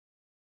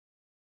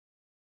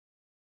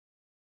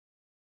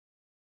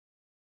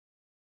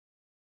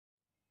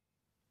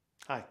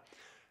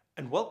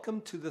and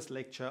welcome to this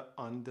lecture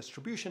on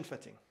distribution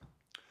fitting.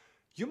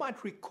 You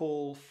might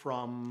recall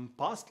from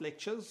past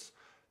lectures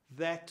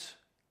that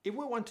if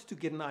we wanted to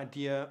get an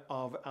idea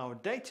of our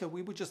data,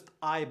 we would just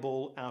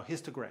eyeball our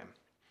histogram.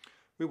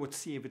 We would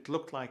see if it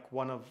looked like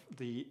one of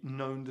the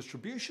known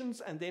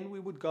distributions, and then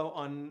we would go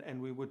on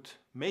and we would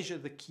measure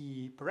the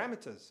key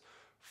parameters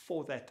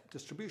for that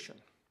distribution.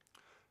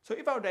 So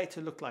if our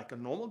data looked like a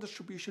normal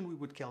distribution, we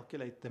would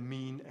calculate the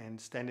mean and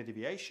standard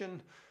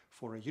deviation.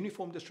 For a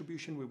uniform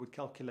distribution, we would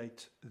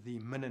calculate the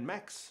min and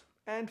max.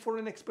 And for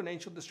an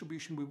exponential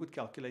distribution, we would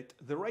calculate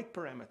the rate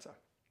parameter.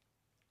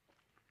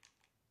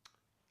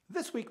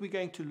 This week, we're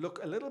going to look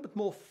a little bit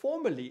more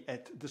formally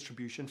at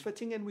distribution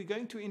fitting, and we're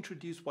going to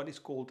introduce what is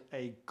called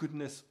a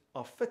goodness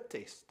of fit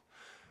test,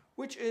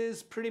 which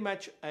is pretty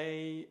much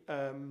a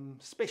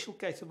special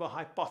case of a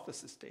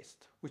hypothesis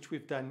test, which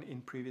we've done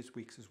in previous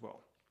weeks as well.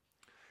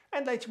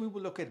 And later we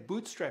will look at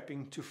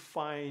bootstrapping to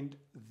find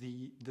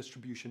the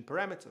distribution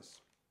parameters.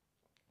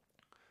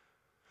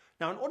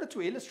 Now, in order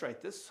to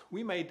illustrate this,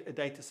 we made a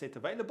data set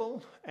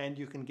available, and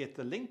you can get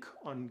the link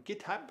on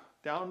GitHub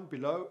down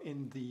below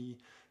in the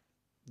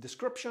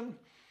description,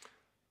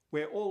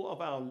 where all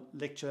of our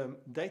lecture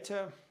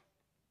data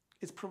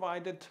is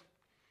provided.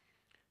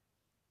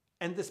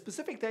 And the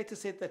specific data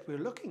set that we're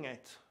looking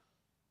at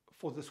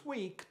for this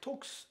week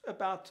talks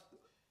about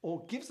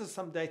or gives us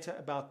some data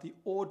about the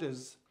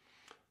orders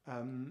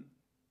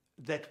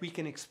that we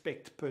can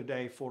expect per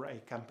day for a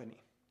company.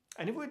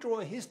 And if we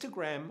draw a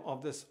histogram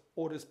of this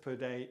orders per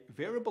day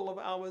variable of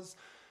ours,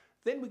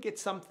 then we get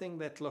something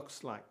that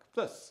looks like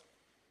this.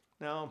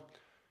 Now,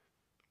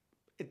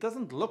 it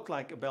doesn't look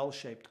like a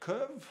bell-shaped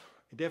curve.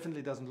 It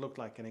definitely doesn't look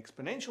like an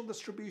exponential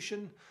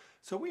distribution.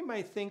 So we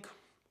may think,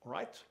 all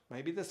right,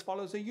 maybe this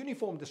follows a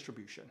uniform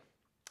distribution.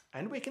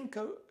 And we can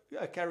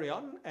carry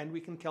on and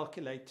we can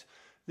calculate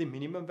the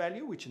minimum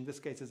value, which in this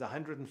case is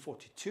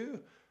 142,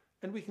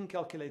 and we can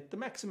calculate the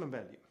maximum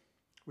value,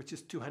 which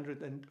is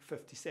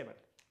 257.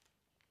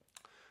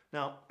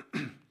 Now,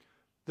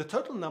 the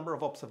total number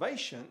of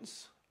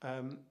observations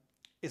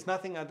is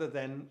nothing other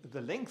than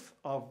the length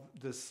of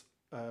this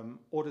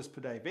orders per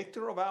day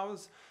vector of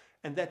ours,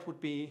 and that would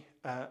be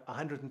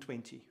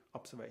 120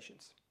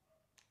 observations.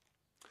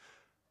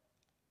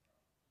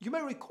 You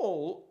may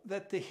recall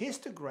that the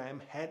histogram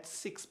had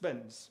 6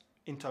 bins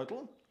in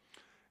total,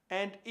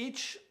 and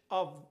each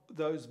of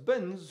those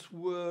bins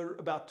were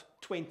about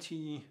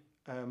 20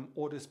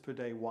 orders per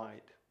day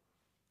wide.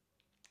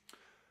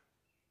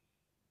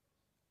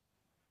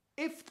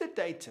 If the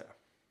data,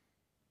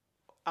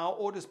 our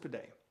orders per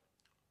day,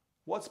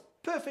 was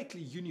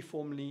perfectly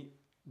uniformly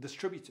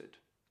distributed,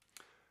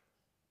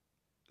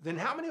 then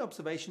how many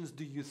observations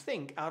do you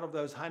think out of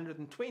those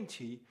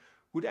 120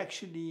 would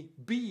actually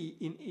be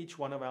in each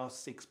one of our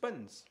 6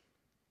 bins?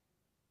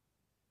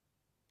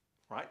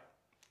 Right?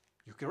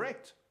 You're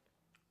correct.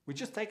 We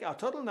just take our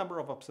total number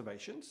of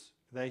observations.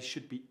 They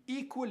should be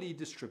equally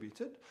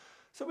distributed,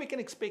 so we can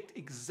expect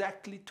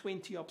exactly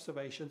 20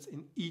 observations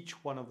in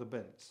each one of the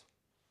bins.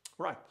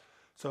 Right,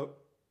 so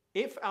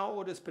if our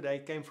orders per day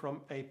came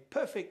from a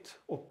perfect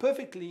or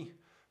perfectly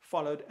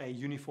followed a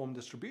uniform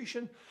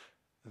distribution,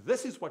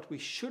 this is what we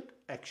should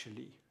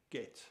actually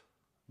get.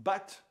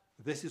 But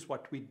this is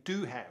what we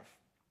do have.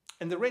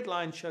 And the red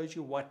line shows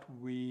you what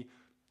we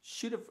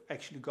should have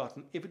actually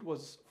gotten if it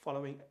was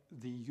following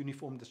the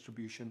uniform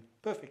distribution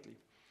perfectly.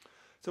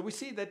 So we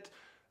see that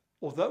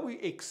although we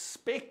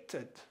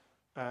expected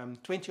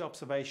 20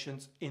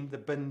 observations in the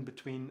bin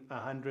between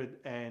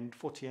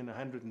 140 and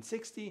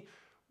 160,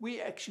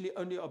 we actually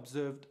only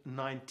observed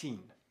 19.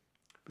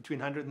 Between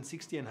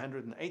 160 and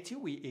 180,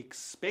 we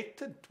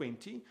expected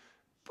 20,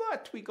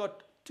 but we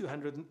got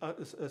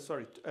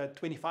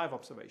 25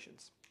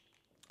 observations.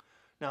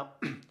 Now,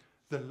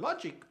 the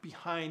logic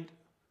behind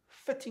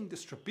fitting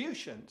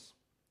distributions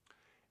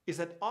is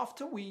that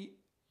after we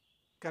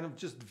kind of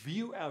just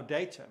view our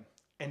data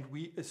and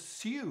we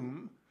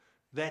assume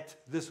that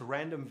this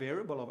random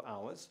variable of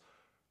ours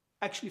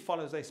actually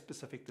follows a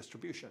specific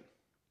distribution.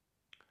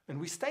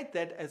 And we state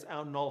that as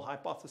our null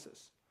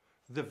hypothesis.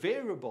 The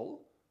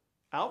variable,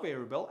 our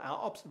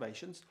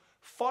observations,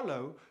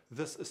 follow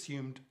this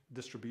assumed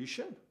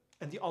distribution,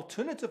 and the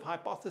alternative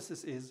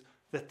hypothesis is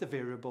that the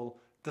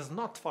variable does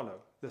not follow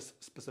this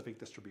specific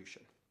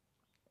distribution.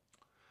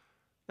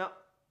 Now,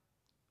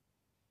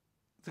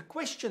 the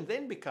question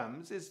then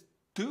becomes is,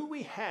 do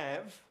we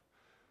have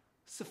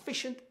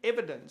sufficient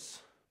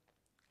evidence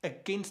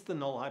against the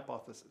null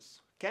hypothesis?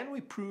 Can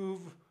we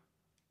prove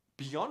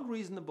beyond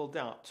reasonable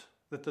doubt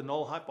that the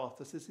null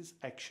hypothesis is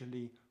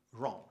actually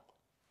wrong?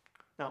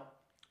 Now,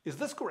 is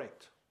this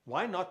correct?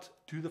 Why not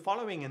do the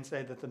following and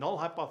say that the null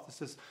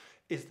hypothesis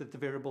is that the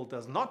variable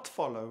does not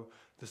follow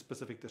the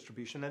specific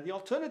distribution, and the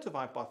alternative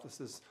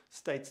hypothesis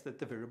states that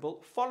the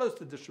variable follows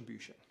the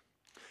distribution?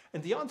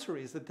 And the answer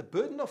is that the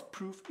burden of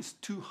proof is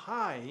too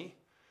high,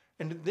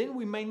 and then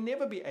we may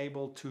never be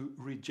able to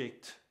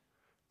reject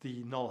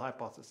the null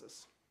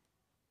hypothesis.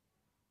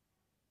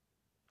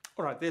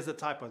 All right, there's a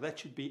typo. That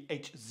should be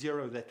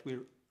H0 that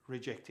we're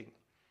rejecting.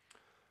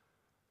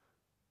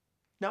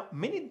 Now,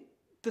 many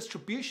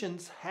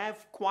distributions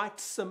have quite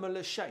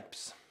similar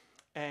shapes,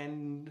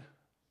 and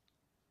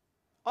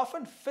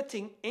often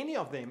fitting any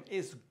of them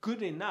is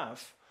good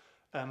enough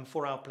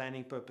for our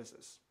planning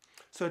purposes.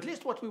 So at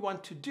least what we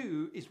want to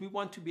do is we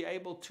want to be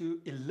able to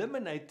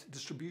eliminate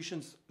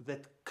distributions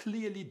that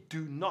clearly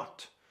do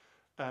not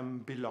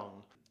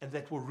belong and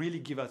that will really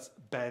give us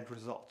bad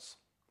results.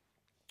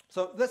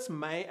 So this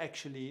may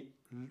actually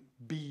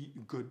be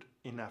good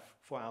enough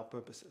for our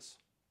purposes.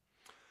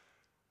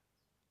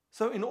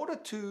 So in order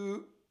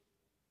to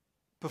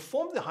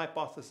perform the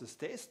hypothesis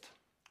test,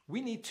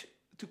 we need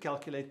to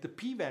calculate the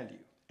p-value.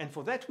 And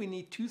for that we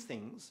need two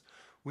things.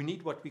 We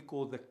need what we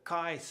call the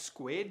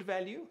chi-squared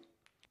value,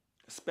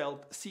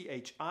 spelled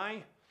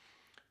C-H-I,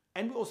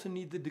 and we also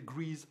need the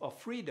degrees of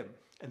freedom,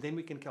 and then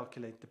we can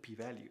calculate the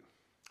p-value.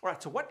 All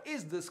right, so what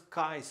is this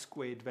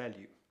chi-squared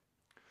value?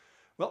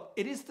 Well,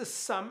 it is the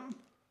sum,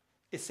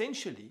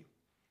 essentially,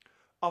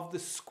 of the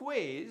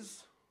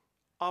squares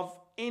of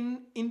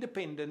n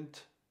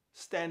independent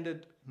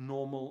standard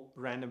normal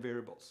random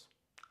variables.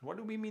 What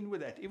do we mean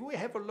with that? If we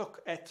have a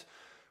look at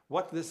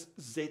what this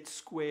z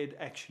squared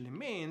actually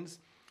means,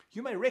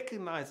 you may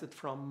recognize it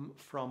from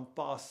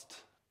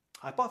past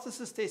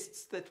hypothesis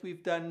tests that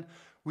we've done.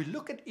 We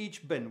look at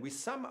each bin, we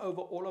sum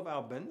over all of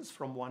our bins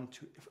from 1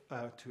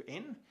 to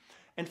n,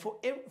 and for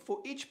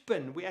each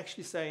bin we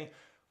actually say,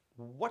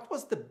 what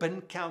was the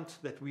bin count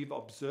that we've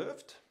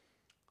observed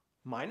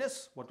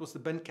minus what was the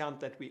bin count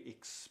that we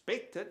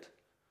expected.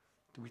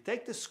 We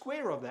take the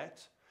square of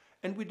that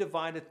and we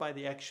divide it by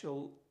the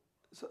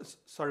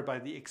by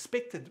the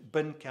expected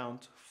bin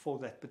count for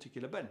that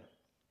particular bin.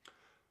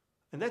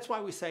 And that's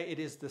why we say it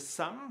is the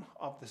sum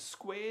of the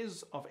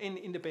squares of n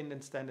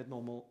independent standard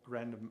normal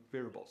random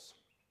variables.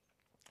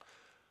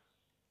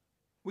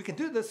 We can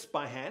do this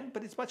by hand,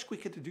 but it's much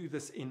quicker to do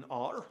this in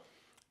R.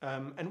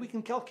 And we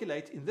can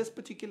calculate in this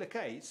particular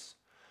case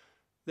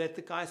that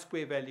the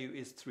chi-square value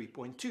is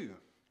 3.2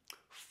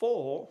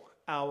 for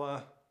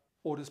our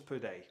orders per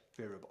day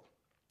variable.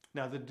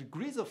 Now the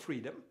degrees of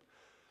freedom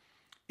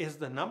is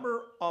the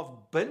number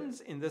of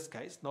bins in this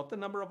case, not the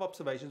number of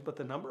observations, but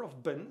the number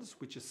of bins,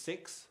 which is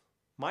 6,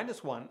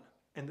 minus 1,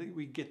 and then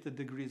we get the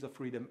degrees of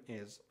freedom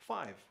is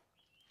 5.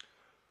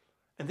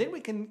 And then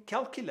we can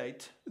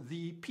calculate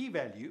the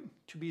p-value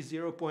to be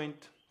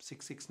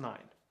 0.669.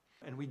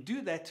 And we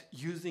do that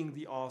using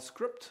the R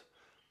script.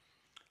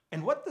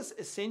 And what this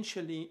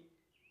essentially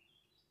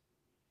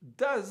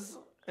does,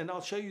 and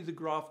I'll show you the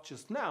graph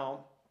just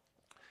now,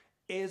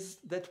 is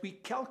that we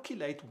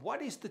calculate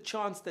what is the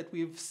chance that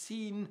we've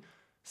seen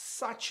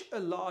such a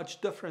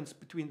large difference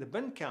between the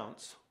bin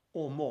counts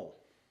or more.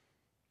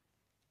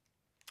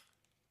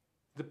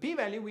 The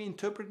p-value we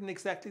interpret in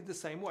exactly the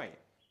same way.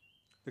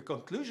 The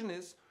conclusion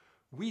is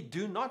we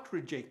do not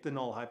reject the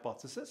null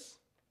hypothesis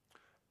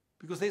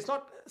because there's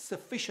not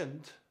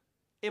sufficient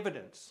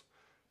evidence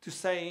to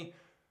say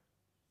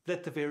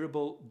that the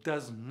variable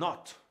does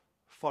not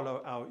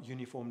follow our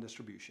uniform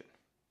distribution.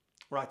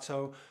 Right,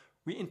 so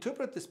we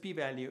interpret this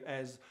p-value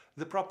as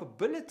the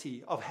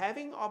probability of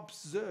having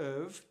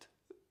observed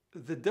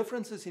the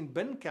differences in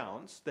bin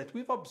counts that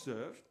we've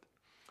observed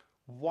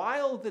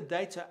while the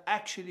data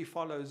actually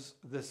follows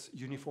this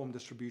uniform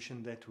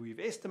distribution that we've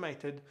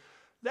estimated.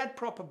 That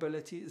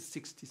probability is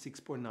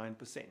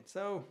 66.9%.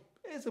 So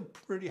there's a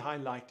pretty high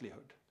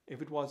likelihood.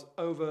 If it was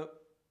over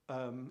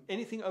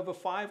anything over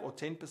 5 or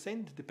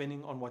 10%,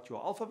 depending on what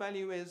your alpha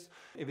value is,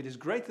 if it is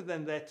greater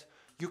than that,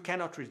 you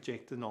cannot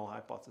reject the null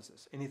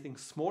hypothesis. Anything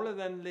smaller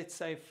than, let's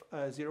say,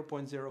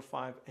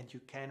 0.05, and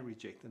you can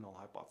reject the null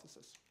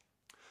hypothesis.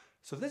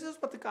 So this is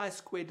what the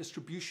chi-square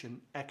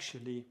distribution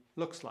actually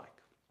looks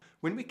like.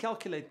 When we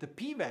calculate the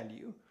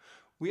p-value,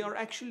 we are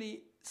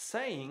actually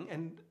saying,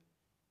 and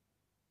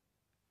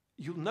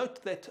you'll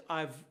note that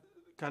I've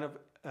kind of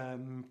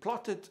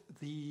plotted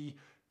the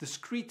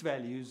discrete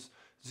values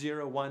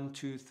 0, 1,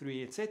 2,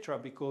 3, etc.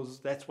 because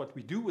that's what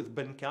we do with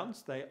bin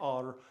counts. They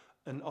are,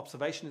 an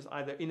observation is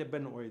either in a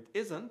bin or it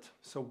isn't.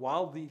 So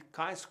while the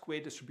chi-square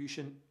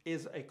distribution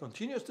is a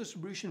continuous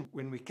distribution,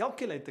 when we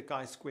calculate the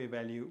chi-square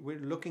value, we're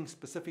looking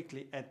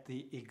specifically at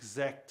the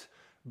exact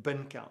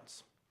bin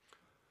counts.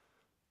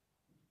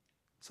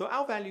 So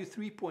our value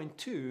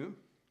 3.2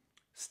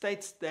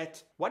 states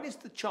that what is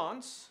the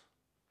chance,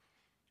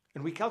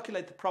 and we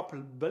calculate the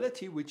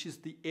probability, which is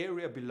the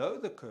area below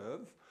the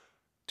curve,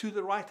 to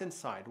the right-hand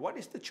side. What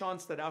is the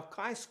chance that our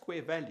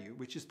chi-square value,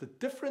 which is the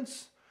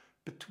difference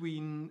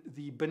between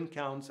the bin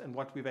counts and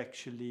what we've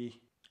actually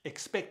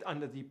expect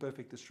under the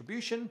perfect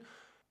distribution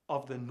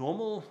of the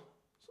normal,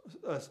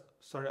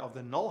 of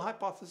the null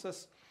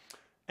hypothesis,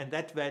 and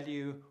that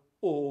value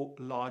or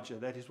larger,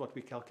 that is what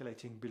we're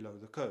calculating below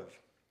the curve.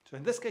 So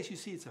in this case, you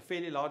see it's a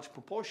fairly large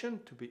proportion.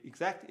 To be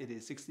exact, it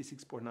is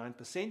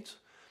 66.9%,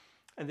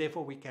 and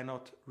therefore we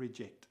cannot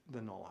reject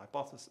the null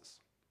hypothesis.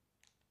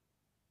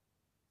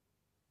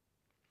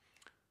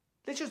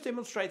 Let's just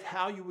demonstrate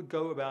how you would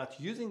go about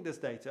using this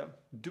data,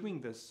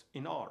 doing this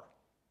in R.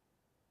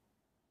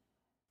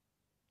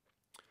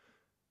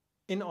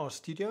 In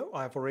RStudio,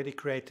 I've already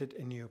created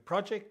a new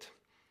project.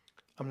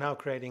 I'm now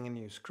creating a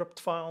new script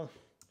file,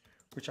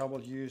 which I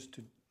will use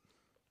to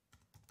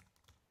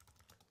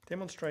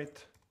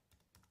demonstrate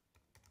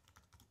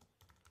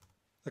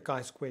the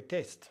chi-square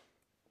test.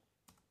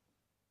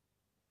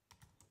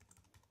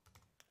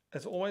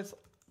 As always,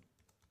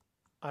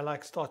 I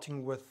like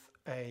starting with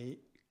a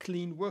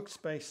clean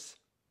workspace,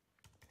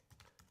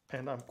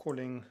 and I'm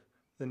calling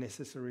the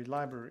necessary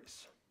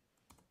libraries.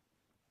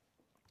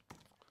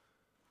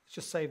 Let's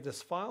just save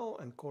this file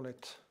and call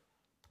it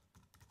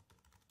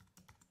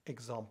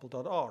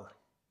example.r.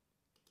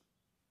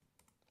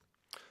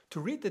 To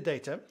read the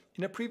data,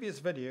 in a previous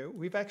video,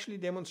 we've actually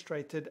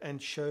demonstrated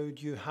and showed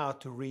you how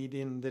to read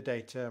in the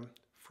data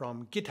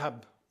from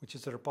GitHub, which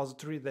is a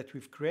repository that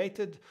we've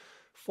created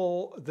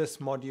for this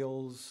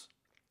module's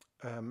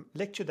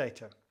lecture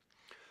data.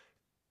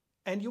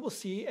 And you will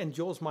see, and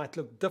yours might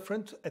look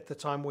different at the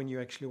time when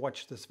you actually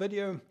watch this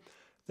video,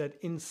 that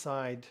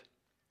inside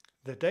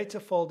the data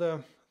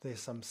folder,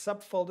 there's some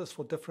subfolders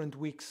for different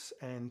weeks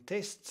and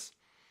tests.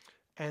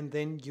 And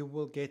then you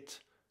will get,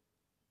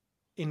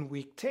 in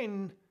week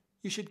 10,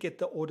 you should get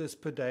the orders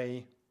per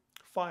day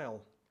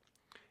file.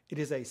 It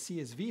is a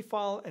CSV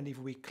file, and if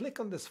we click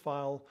on this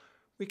file,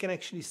 we can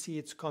actually see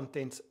its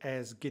contents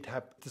as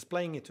GitHub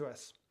displaying it to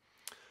us.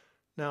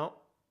 Now,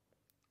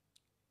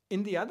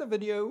 in the other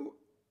video,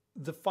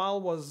 the file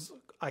was,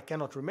 I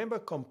cannot remember,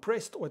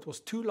 compressed, or it was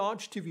too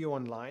large to view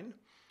online,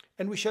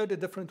 and we showed a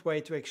different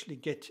way to actually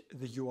get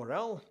the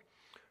URL.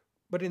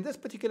 But in this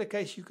particular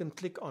case, you can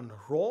click on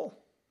raw.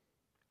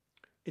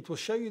 It will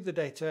show you the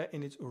data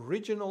in its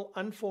original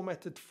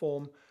unformatted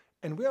form,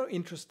 and we are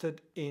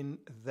interested in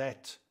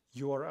that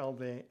URL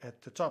there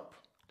at the top.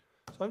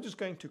 So I'm just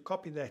going to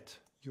copy that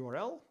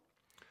URL,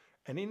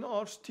 and in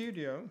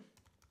RStudio,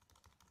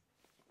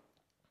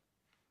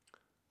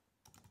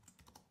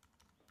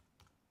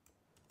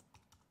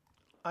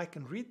 I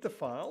can read the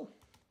file,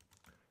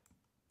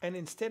 and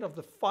instead of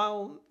the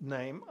file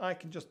name, I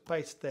can just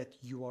paste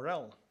that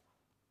URL.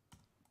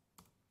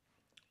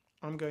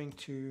 I'm going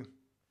to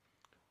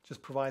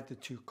just provide the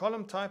two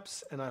column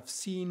types, and I've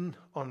seen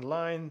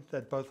online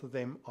that both of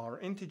them are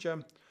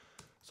integer.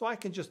 So I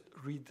can just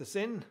read this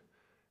in,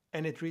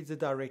 and it reads it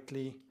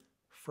directly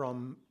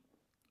from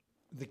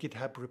the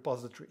GitHub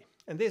repository.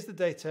 And there's the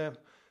data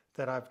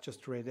that I've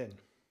just read in.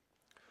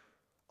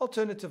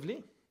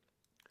 Alternatively,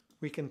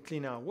 we can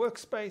clean our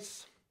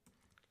workspace.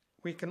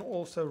 We can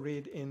also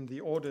read in the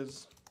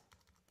orders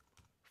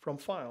from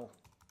file.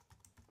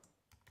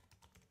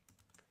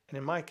 And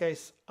in my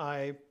case,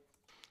 I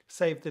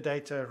save the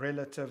data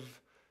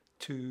relative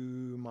to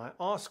my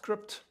R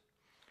script,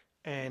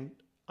 and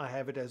I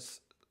have it as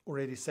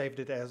already saved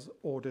it as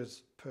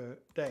orders per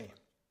day.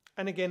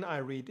 And again, I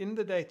read in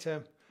the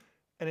data,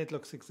 and it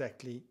looks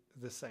exactly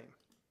the same.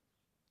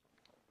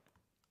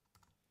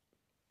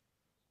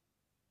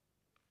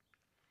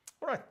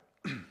 All right.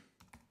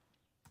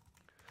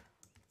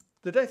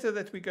 The data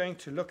that we're going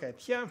to look at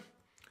here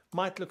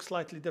might look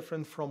slightly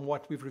different from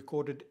what we've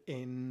recorded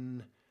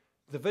in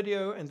the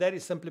video, and that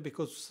is simply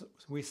because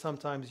we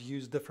sometimes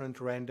use different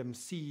random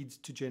seeds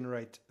to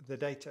generate the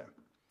data.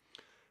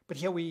 But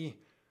here we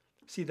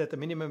see that the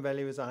minimum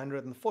value is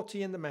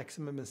 140 and the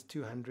maximum is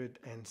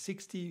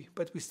 260,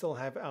 but we still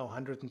have our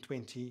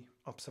 120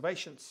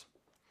 observations.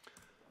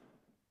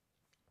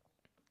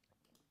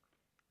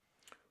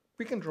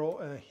 We can draw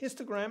a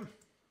histogram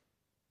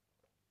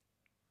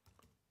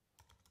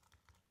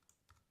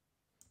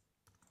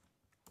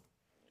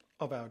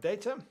of our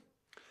data.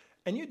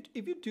 And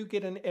if you do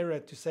get an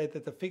error to say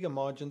that the figure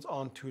margins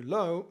aren't too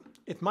low,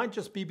 it might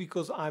just be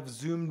because I've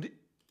zoomed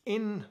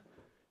in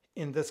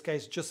this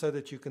case, just so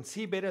that you can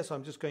see better. So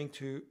I'm just going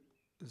to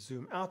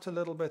zoom out a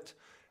little bit.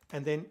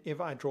 And then if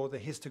I draw the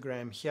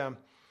histogram here,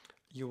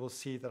 you will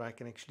see that I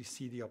can actually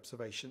see the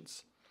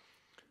observations.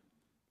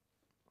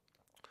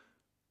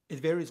 It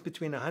varies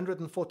between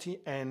 140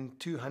 and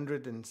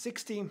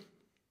 260.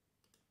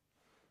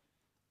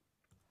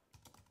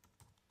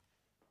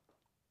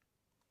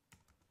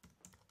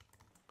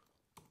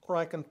 Or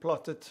I can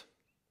plot it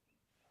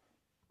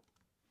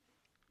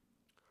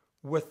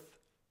with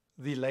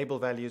the label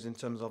values in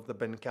terms of the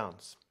bin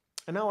counts.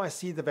 And now I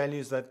see the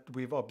values that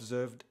we've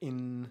observed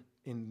in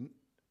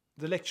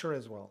the lecture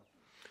as well.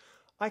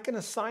 I can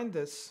assign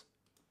this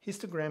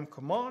histogram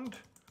command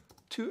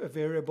to a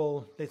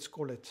variable, let's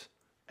call it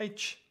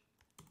h.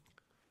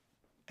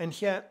 And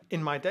here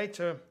in my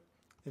data,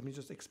 let me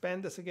just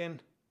expand this again.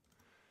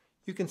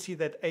 You can see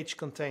that h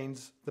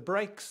contains the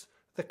breaks,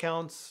 the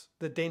counts,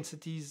 the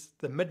densities,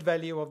 the mid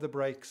value of the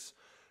breaks,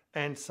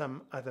 and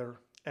some other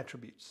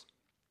attributes.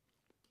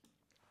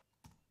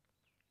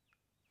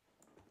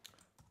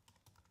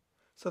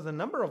 So the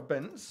number of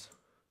bins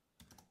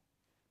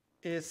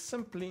is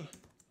simply,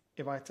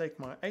 if I take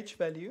my h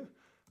value,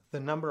 the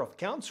number of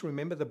counts.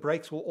 Remember, the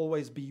breaks will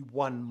always be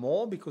one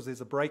more because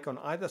there's a break on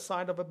either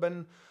side of a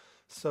bin.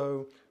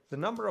 So the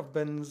number of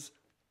bins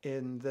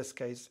in this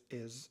case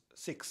is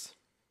 6.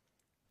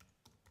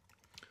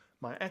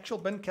 My actual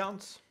bin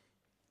counts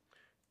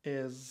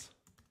is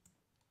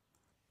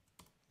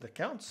the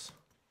counts,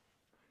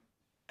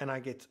 and I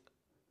get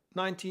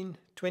 19,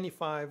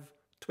 25,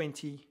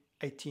 20,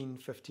 18,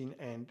 15,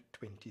 and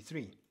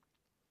 23.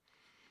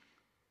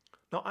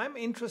 Now I'm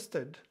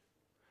interested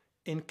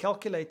in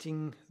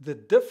calculating the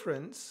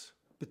difference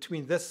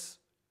between this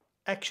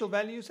actual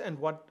values and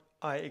what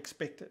I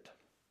expected.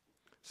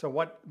 So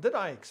what did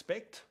I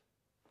expect?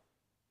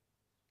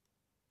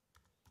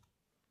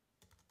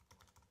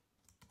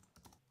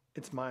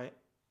 It's my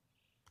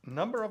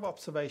number of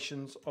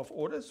observations of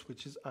orders,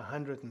 which is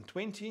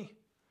 120,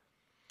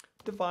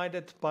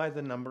 divided by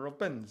the number of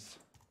bins.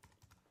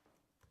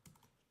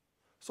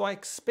 So I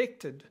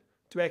expected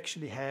to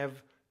actually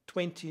have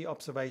 20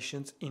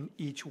 observations in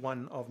each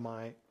one of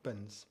my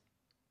bins.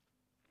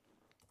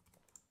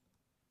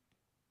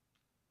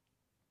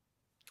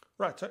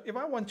 Right, so if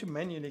I want to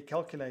manually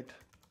calculate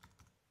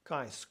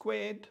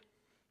chi-squared,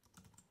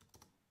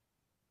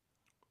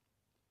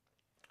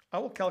 I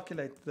will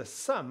calculate the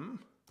sum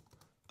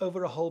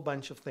over a whole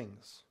bunch of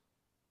things.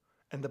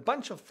 And the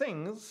bunch of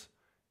things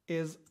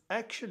is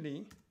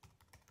actually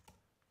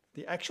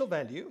the actual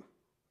value,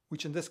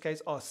 which in this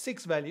case are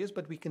 6 values,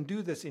 but we can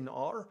do this in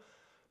R,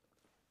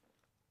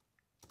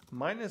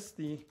 minus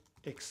the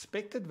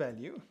expected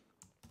value,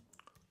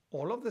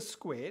 all of the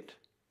squared,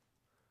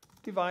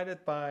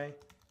 divided by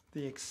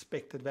the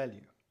expected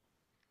value.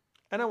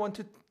 And I want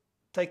to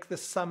take the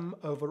sum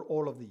over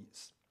all of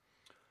these.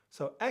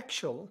 So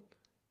actual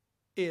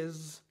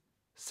is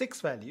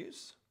 6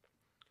 values,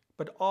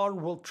 but R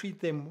will treat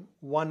them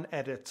one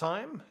at a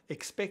time.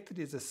 Expected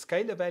is a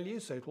scalar value,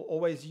 so it will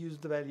always use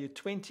the value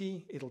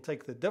 20. It'll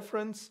take the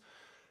difference,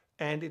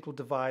 and it will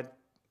divide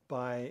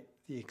by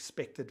the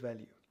expected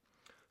value.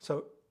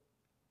 So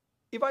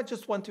if I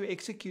just want to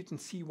execute and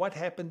see what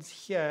happens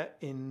here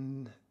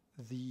in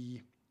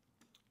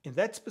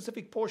that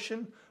specific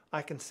portion,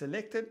 I can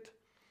select it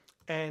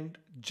and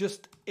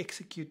just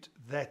execute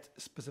that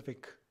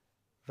specific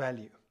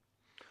value.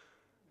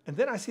 And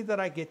then I see that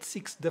I get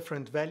 6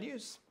 different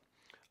values.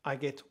 I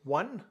get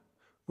 1,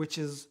 which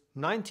is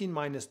 19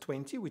 minus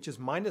 20, which is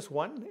minus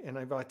 1. And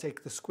if I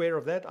take the square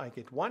of that, I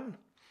get 1.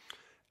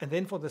 And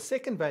then for the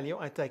second value,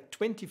 I take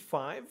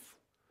 25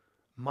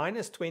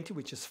 minus 20,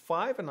 which is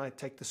 5. And I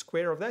take the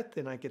square of that,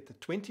 then I get the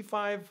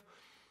 25.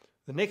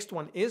 The next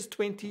one is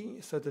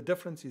 20, so the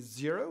difference is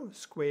 0.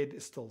 Squared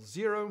is still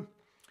 0.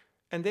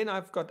 And then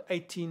I've got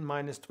 18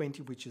 minus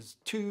 20, which is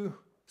 2.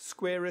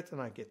 Square it,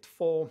 and I get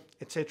 4,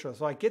 etc.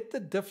 So I get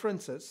the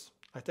differences.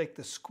 I take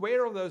the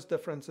square of those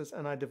differences,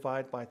 and I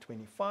divide by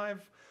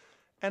 25,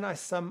 and I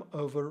sum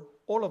over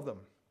all of them.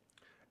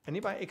 And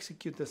if I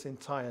execute this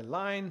entire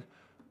line,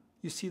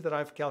 you see that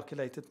I've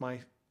calculated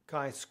my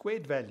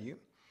chi-squared value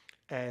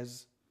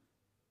as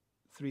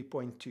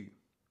 3.2.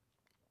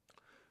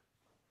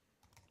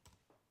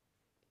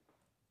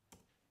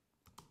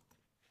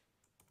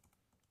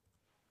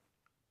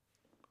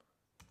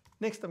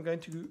 Next, I'm going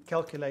to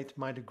calculate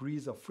my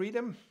degrees of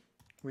freedom,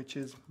 which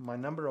is my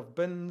number of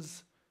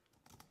bins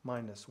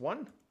minus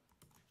 1.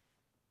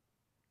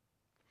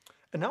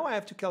 And now I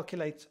have to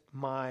calculate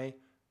my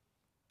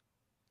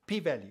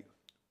p-value.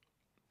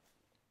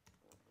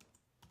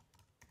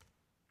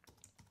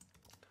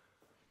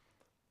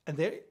 And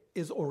there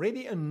is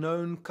already a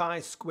known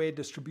chi-square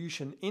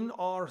distribution in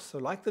R. So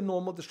like the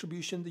normal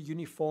distribution, the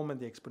uniform, and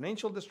the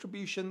exponential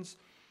distributions,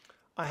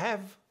 I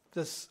have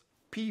this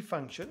p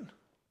function,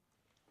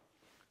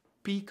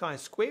 p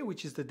chi-square,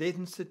 which is the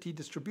density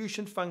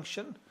distribution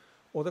function,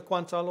 or the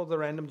quantile or the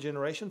random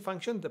generation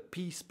function. The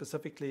p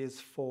specifically is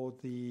for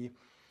the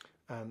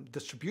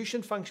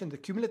distribution function, the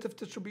cumulative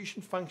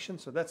distribution function,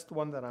 so that's the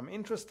one that I'm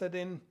interested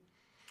in.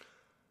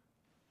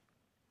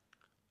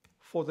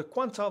 For the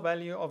quantile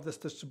value of this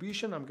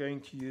distribution, I'm going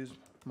to use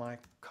my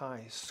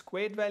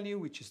chi-squared value,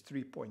 which is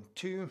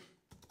 3.2.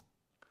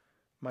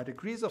 My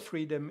degrees of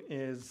freedom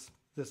is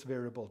this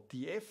variable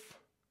df,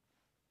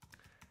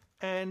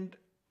 and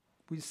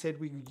we said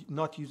we're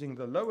not using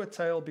the lower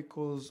tail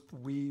because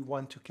we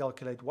want to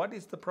calculate what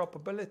is the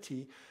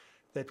probability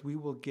that we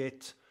will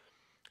get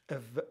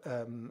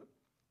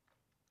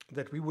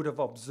that we would have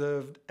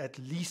observed at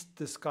least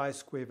this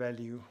chi-square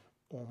value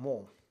or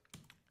more.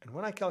 And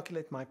when I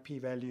calculate my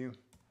p-value,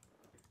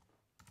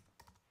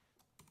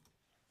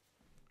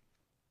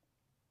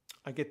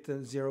 I get the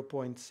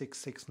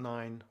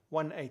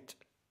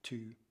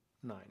 0.6691829.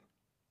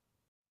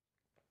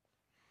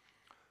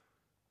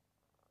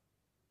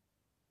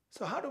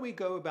 So how do we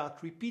go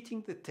about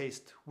repeating the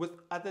test with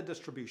other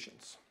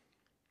distributions?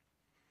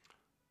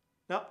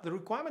 Now, the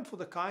requirement for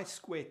the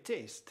chi-square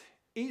test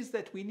is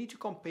that we need to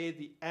compare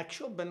the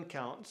actual bin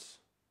counts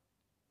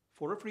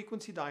for a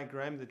frequency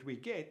diagram that we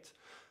get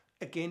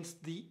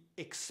against the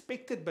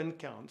expected bin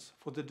counts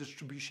for the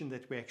distribution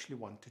that we actually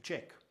want to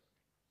check.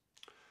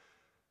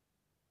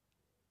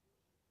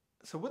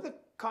 So with the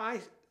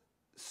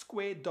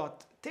chi-square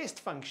dot test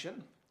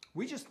function,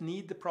 we just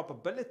need the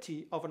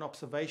probability of an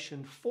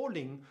observation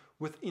falling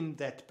within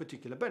that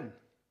particular bin.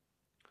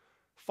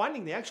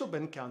 Finding the actual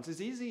bin counts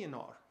is easy in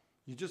R.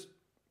 You just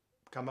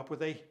come up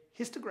with a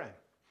histogram.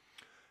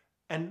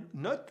 And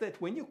note that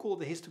when you call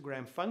the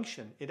histogram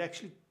function, it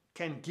actually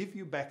can give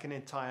you back an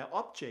entire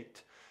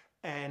object.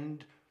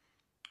 And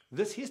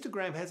this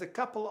histogram has a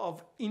couple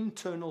of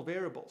internal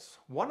variables.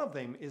 One of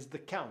them is the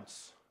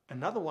counts.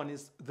 Another one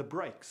is the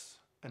breaks.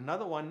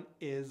 Another one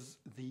is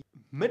the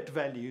mid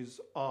values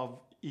of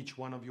each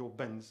one of your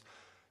bins.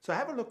 So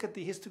have a look at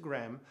the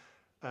histogram,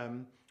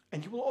 and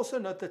you will also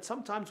note that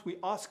sometimes we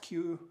ask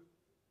you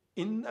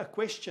in a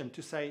question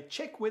to say,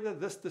 check whether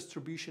this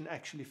distribution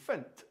actually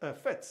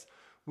fits.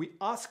 We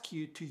ask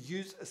you to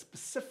use a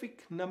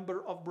specific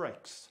number of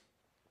breaks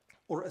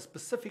or a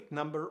specific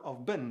number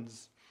of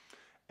bins.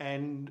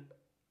 And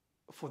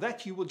for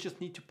that, you will just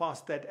need to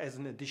pass that as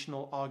an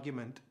additional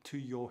argument to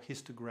your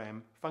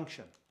histogram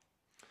function.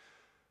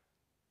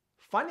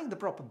 Finding the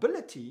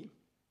probability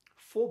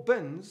for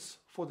bins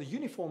for the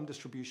uniform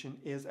distribution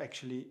is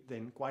actually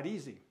then quite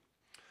easy.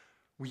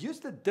 We use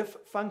the diff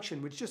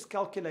function, which just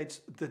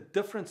calculates the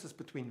differences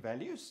between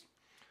values.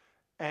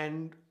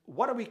 And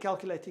what are we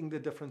calculating the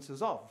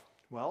differences of?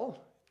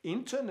 Well,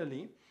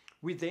 internally,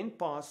 we then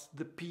pass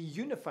the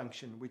p-unit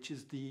function, which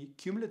is the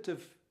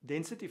cumulative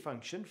density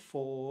function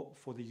for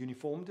the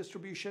uniform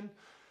distribution.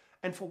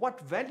 And for what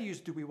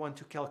values do we want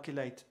to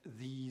calculate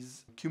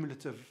these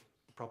cumulative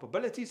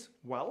probabilities?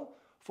 Well,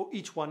 for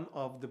each one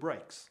of the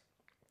breaks.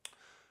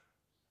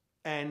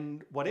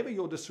 And whatever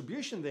your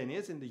distribution then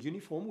is in the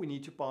uniform, we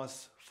need to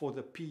pass for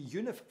the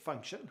p-unit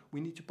function,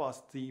 we need to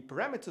pass the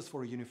parameters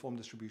for a uniform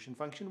distribution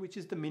function, which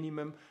is the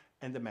minimum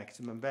and the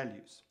maximum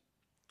values.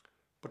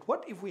 But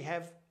what if we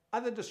have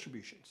other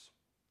distributions?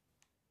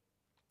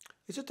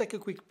 Let's just take a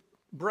quick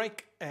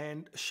break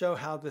and show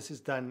how this is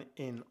done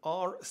in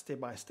R step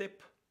by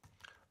step.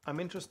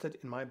 I'm interested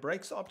in my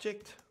breaks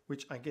object,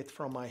 which I get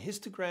from my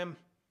histogram.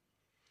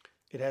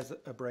 It has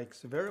a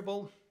breaks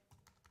variable.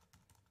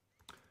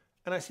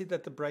 And I see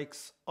that the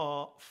breaks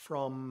are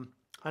from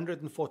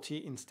 140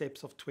 in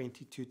steps of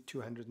 20 to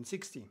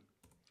 260.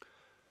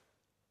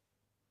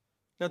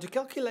 Now to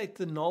calculate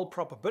the null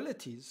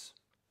probabilities,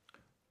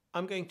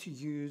 I'm going to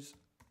use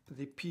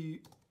the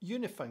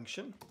p-unit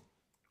function,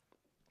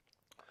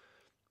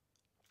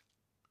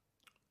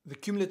 the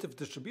cumulative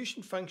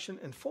distribution function,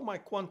 and for my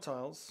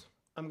quantiles,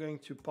 I'm going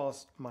to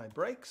pass my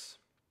breaks,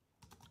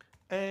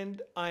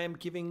 and I am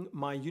giving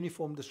my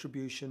uniform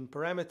distribution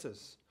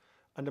parameters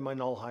under my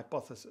null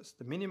hypothesis.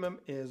 The minimum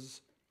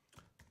is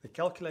the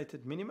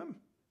calculated minimum,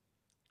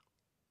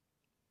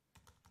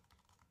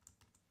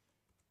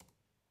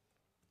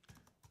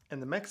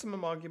 and the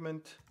maximum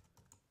argument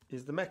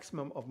is the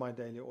maximum of my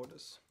daily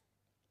orders.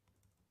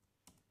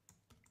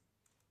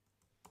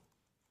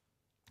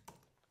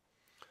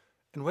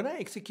 And when I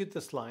execute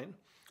this line,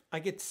 I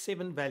get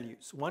 7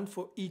 values, one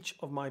for each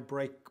of my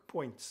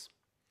breakpoints.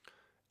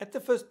 At the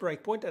first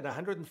breakpoint at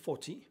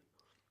 140,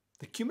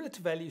 the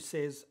cumulative value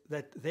says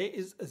that there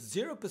is a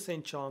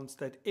 0% chance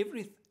that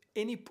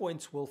any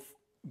points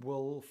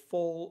will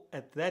fall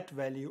at that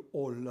value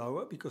or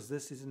lower, because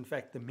this is in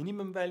fact the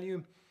minimum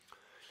value.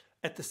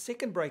 At the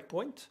second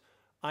breakpoint,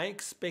 I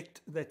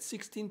expect that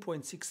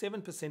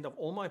 16.67% of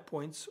all my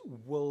points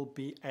will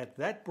be at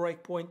that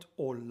breakpoint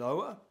or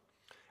lower.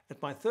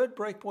 At my third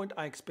breakpoint,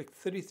 I expect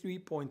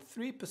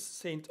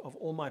 33.3% of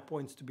all my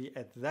points to be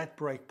at that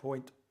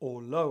breakpoint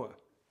or lower.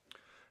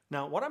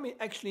 Now, what I'm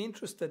actually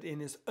interested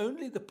in is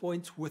only the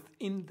points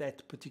within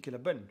that particular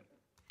bin.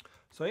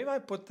 So if I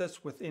put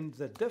this within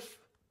the diff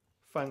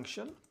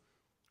function,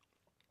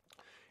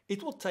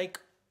 it will take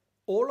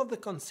all of the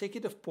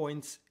consecutive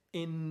points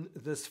in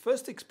this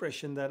first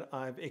expression that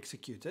I've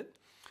executed.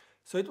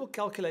 So it will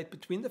calculate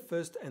between the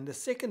first and the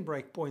second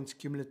breakpoint's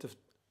cumulative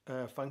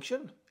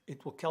function.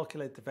 It will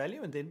calculate the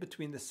value, and then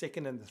between the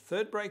second and the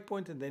third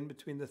breakpoint, and then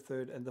between the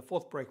third and the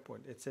fourth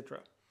breakpoint, etc.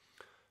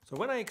 So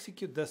when I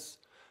execute this,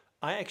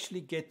 I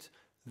actually get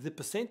the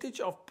percentage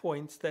of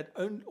points that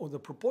or the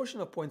proportion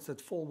of points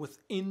that fall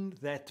within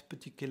that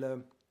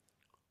particular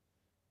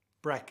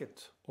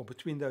bracket or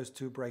between those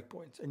two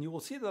breakpoints. And you will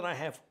see that I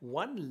have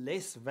one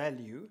less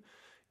value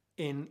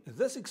in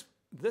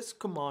this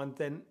command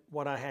than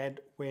what I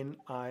had when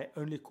I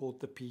only called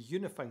the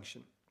p-unit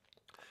function,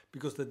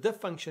 because the diff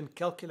function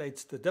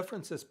calculates the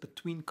differences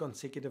between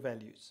consecutive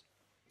values.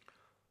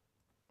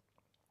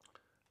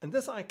 And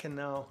this I can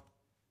now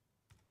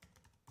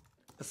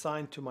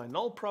assign to my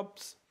null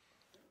probs,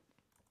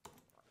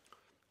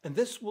 and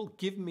this will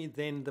give me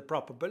then the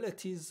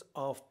probabilities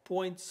of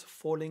points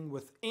falling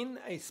within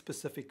a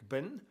specific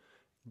bin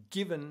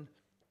given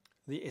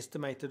the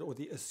estimated or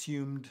the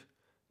assumed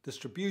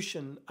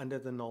distribution under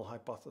the null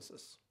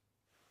hypothesis.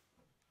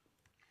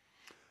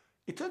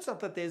 It turns out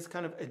that there's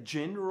kind of a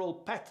general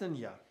pattern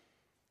here.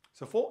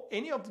 So for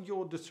any of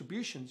your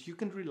distributions, you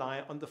can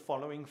rely on the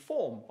following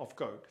form of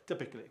code,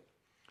 typically.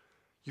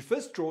 You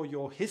first draw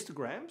your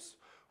histograms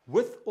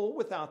with or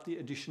without the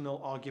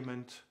additional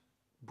argument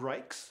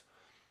breaks,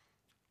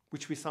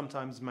 which we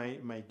sometimes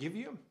may give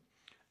you.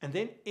 And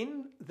then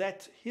in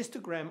that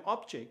histogram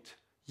object,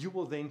 you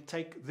will then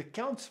take the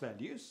counts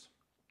values.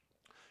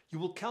 You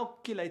will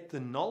calculate the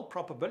null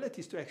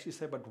probabilities to actually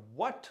say, but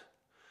what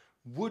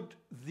would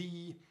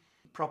the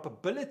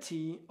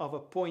probability of a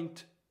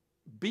point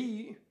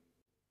be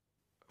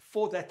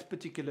for that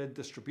particular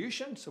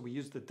distribution. So we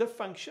use the diff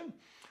function.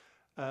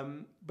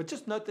 But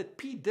just note that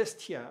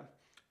pdist here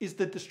is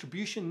the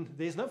distribution.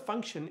 There's no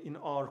function in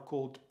R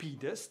called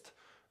pdist.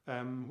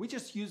 We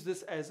just use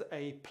this as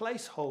a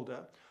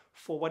placeholder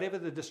for whatever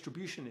the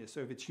distribution is.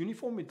 So if it's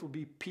uniform, it will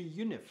be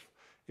punif.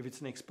 If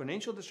it's an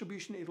exponential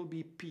distribution, it will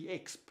be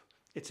pexp,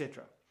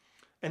 etc.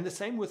 And the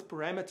same with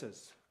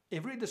parameters.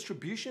 Every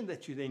distribution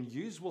that you then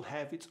use will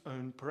have its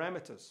own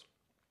parameters.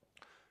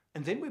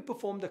 And then we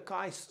perform the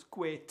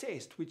chi-square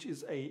test, which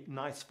is a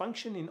nice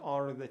function in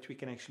R that we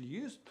can actually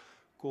use,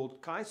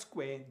 called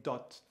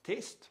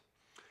chi-square.test.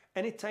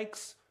 And it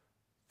takes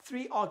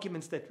 3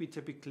 arguments that we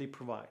typically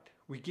provide.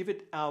 We give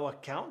it our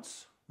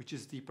counts, which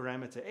is the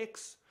parameter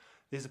x.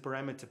 There's a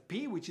parameter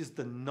p, which is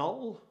the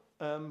null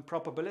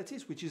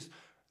probabilities, which is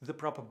the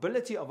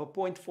probability of a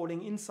point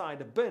falling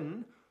inside a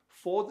bin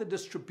for the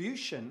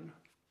distribution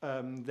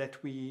that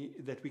we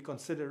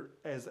consider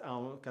as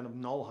our kind of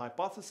null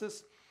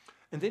hypothesis.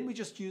 And then we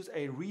just use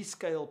a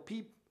rescale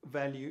p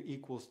value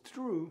equals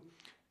true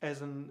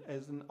as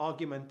an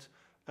argument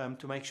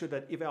to make sure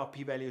that if our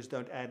p values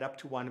don't add up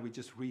to 1, we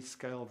just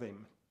rescale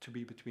them to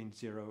be between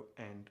 0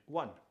 and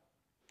 1.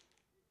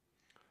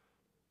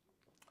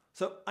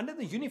 So under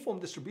the uniform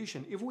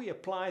distribution, if we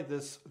apply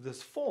this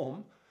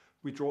form,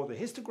 we draw the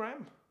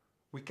histogram,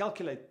 we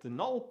calculate the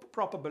null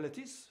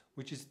probabilities,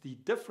 which is the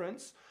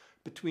difference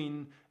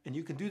between, and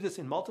you can do this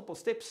in multiple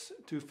steps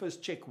to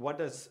first check what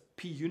does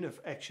punif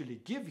actually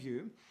give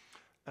you.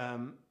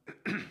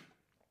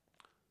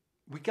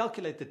 We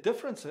calculate the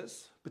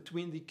differences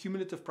between the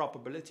cumulative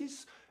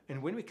probabilities,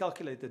 and when we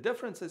calculate the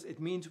differences, it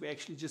means we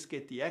actually just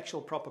get the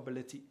actual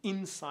probability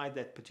inside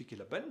that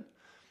particular bin.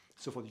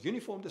 So for the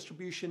uniform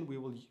distribution, we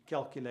will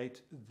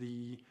calculate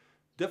the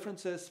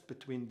differences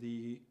between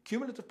the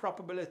cumulative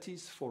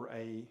probabilities for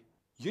a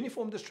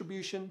uniform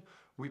distribution.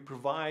 We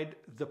provide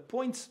the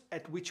points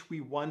at which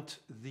we want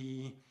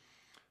the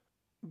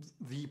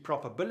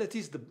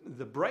probabilities,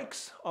 the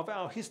breaks of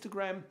our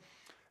histogram,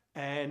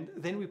 and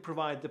then we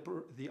provide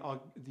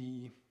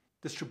the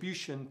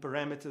distribution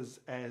parameters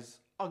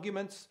as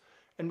arguments,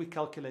 and we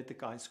calculate the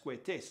chi-square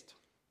test.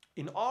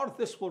 In R,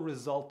 this will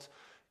result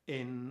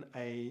in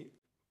a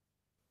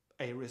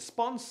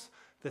response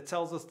that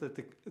tells us that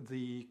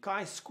the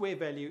chi-square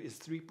value is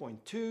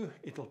 3.2.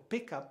 It'll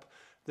pick up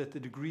that the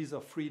degrees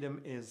of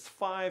freedom is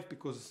 5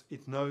 because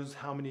it knows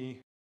how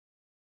many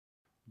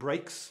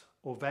breaks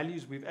or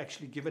values we've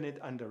actually given it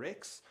under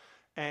X,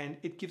 and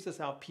it gives us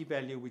our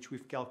p-value, which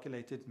we've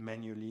calculated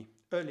manually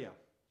earlier.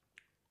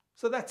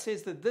 So that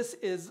says that this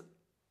is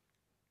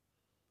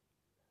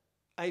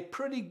a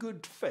pretty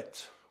good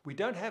fit. We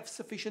don't have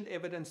sufficient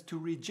evidence to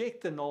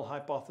reject the null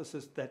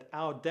hypothesis that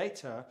our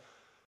data,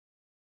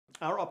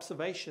 our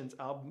observations,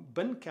 our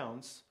bin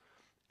counts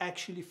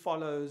actually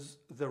follows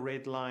the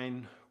red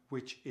line,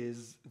 which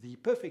is the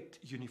perfect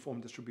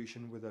uniform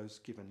distribution with those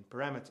given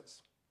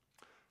parameters.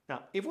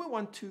 Now, if we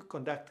want to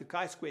conduct the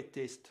chi-square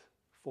test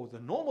for the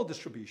normal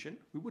distribution,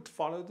 we would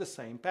follow the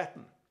same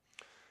pattern.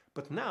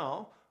 But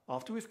now,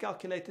 after we've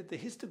calculated the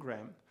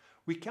histogram,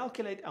 we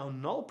calculate our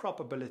null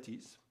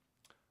probabilities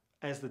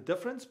as the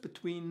difference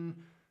between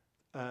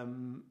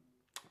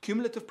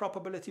cumulative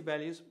probability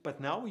values, but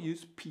now we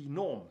use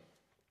p-norm.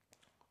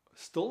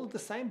 Still the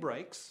same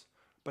breaks,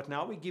 but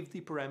now we give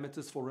the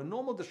parameters for a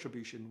normal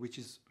distribution, which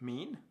is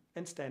mean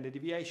and standard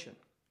deviation.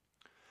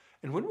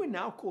 And when we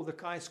now call the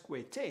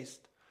chi-square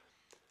test,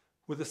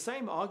 with the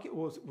same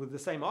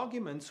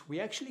arguments, we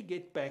actually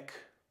get back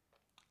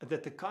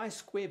that the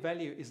chi-square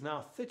value is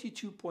now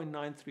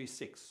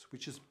 32.936,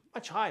 which is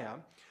much higher,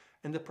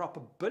 and the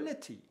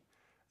probability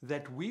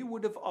that we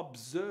would have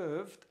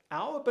observed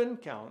our bin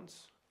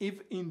counts,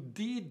 if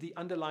indeed the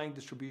underlying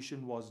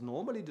distribution was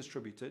normally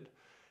distributed,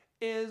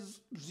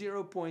 is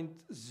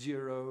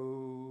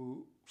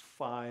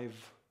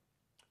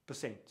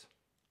 0.05%.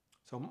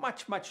 So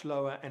much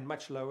lower, and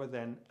much lower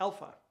than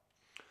alpha.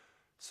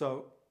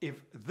 So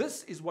if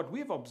this is what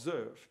we've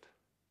observed,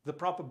 the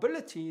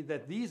probability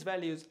that these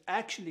values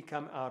actually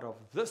come out of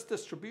this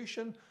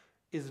distribution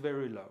is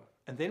very low.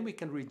 And then we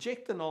can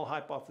reject the null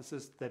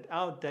hypothesis that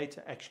our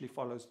data actually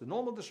follows the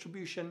normal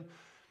distribution,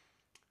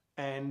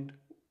 and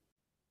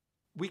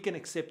we can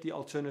accept the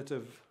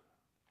alternative,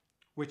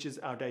 which is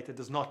our data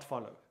does not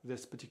follow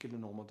this particular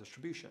normal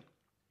distribution.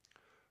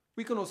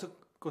 We can also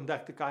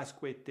conduct the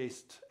chi-square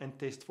test and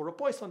test for a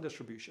Poisson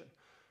distribution.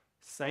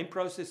 Same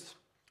process.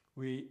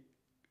 We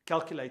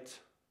calculate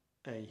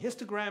a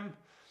histogram.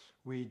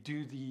 We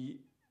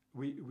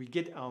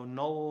get our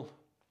null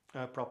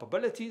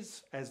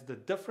probabilities as the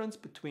difference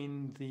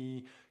between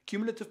the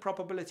cumulative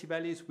probability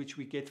values, which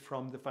we get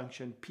from the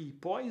function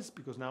p-poise,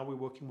 because now we're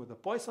working with a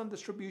Poisson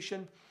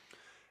distribution.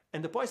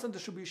 And the Poisson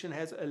distribution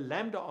has a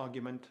lambda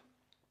argument,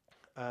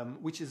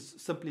 which is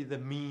simply the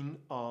mean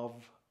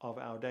of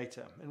our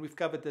data. And we've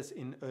covered this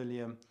in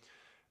earlier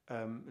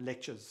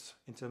lectures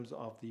in terms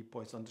of the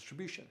Poisson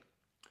distribution.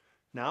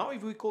 Now,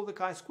 if we call the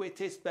chi-square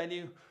test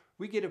value,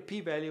 we get a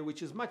p-value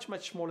which is much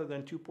smaller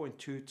than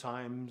 2.2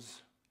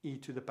 times e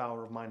to the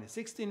power of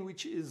 -16,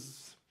 which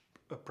is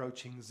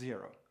approaching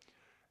 0.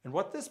 And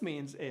what this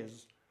means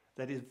is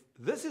that if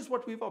this is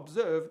what we've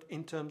observed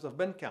in terms of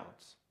bin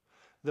counts,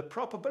 the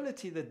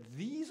probability that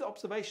these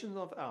observations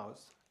of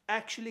ours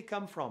actually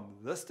come from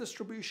this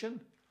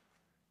distribution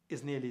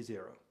is nearly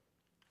zero.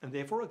 And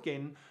therefore,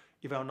 again,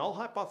 if our null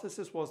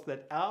hypothesis was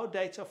that our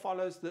data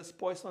follows this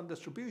Poisson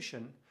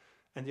distribution,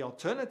 and the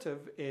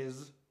alternative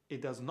is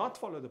it does not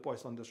follow the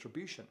Poisson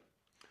distribution,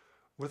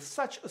 with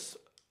such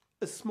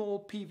a small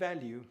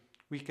p-value,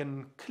 we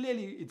can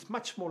clearly, it's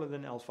much smaller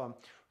than alpha,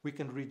 we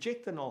can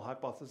reject the null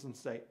hypothesis and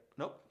say,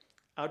 nope,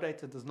 our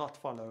data does not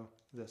follow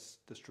this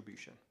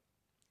distribution.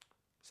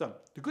 So,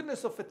 the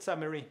goodness of fit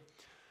summary.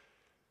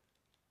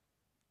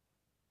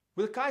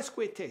 With a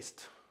chi-square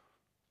test,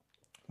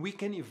 we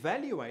can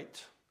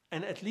evaluate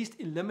and at least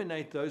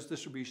eliminate those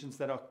distributions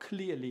that are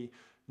clearly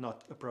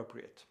not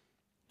appropriate.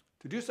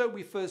 To do so,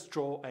 we first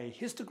draw a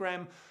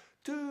histogram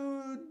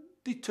to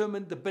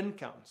determine the bin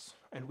counts,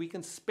 and we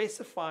can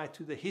specify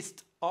to the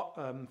hist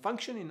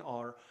function in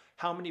R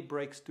how many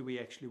breaks do we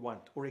actually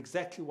want, or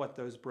exactly what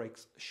those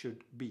breaks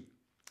should be.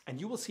 And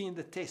you will see in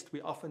the test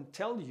we often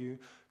tell you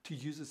to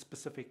use a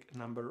specific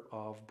number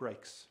of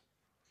breaks.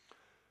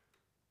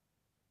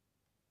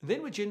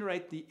 Then we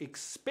generate the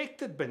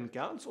expected bin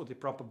counts, or the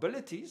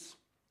probabilities,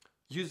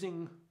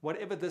 using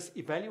whatever this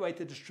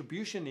evaluated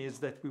distribution is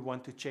that we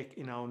want to check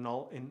in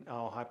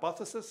our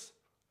hypothesis.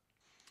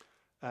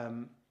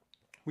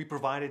 We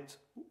provided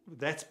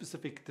that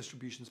specific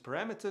distribution's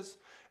parameters,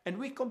 and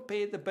we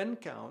compare the bin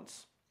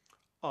counts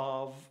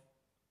of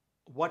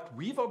what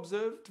we've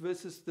observed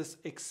versus this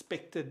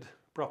expected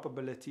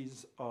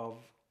probabilities of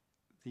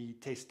the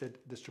tested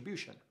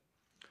distribution.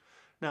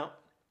 Now,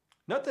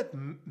 note that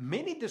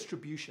many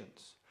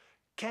distributions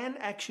can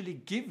actually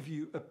give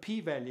you a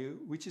p-value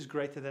which is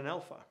greater than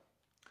alpha.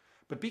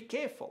 But be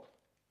careful,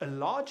 a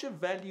larger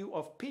value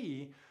of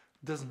p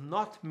does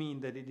not mean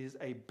that it is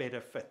a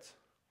better fit.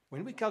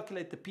 When we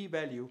calculate the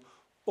p-value,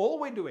 all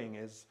we're doing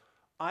is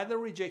either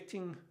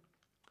rejecting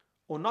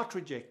or not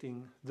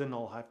rejecting the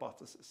null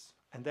hypothesis.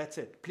 And that's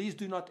it. Please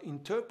do not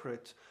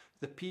interpret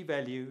the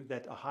p-value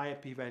that a higher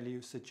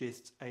p-value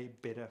suggests a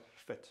better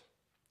fit.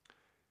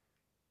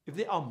 If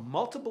there are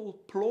multiple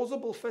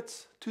plausible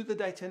fits to the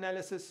data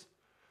analysis,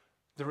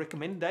 the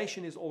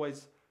recommendation is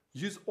always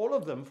use all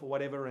of them for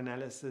whatever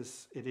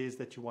analysis it is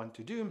that you want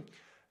to do,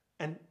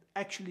 and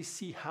actually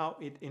see how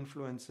it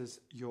influences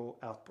your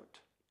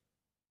output.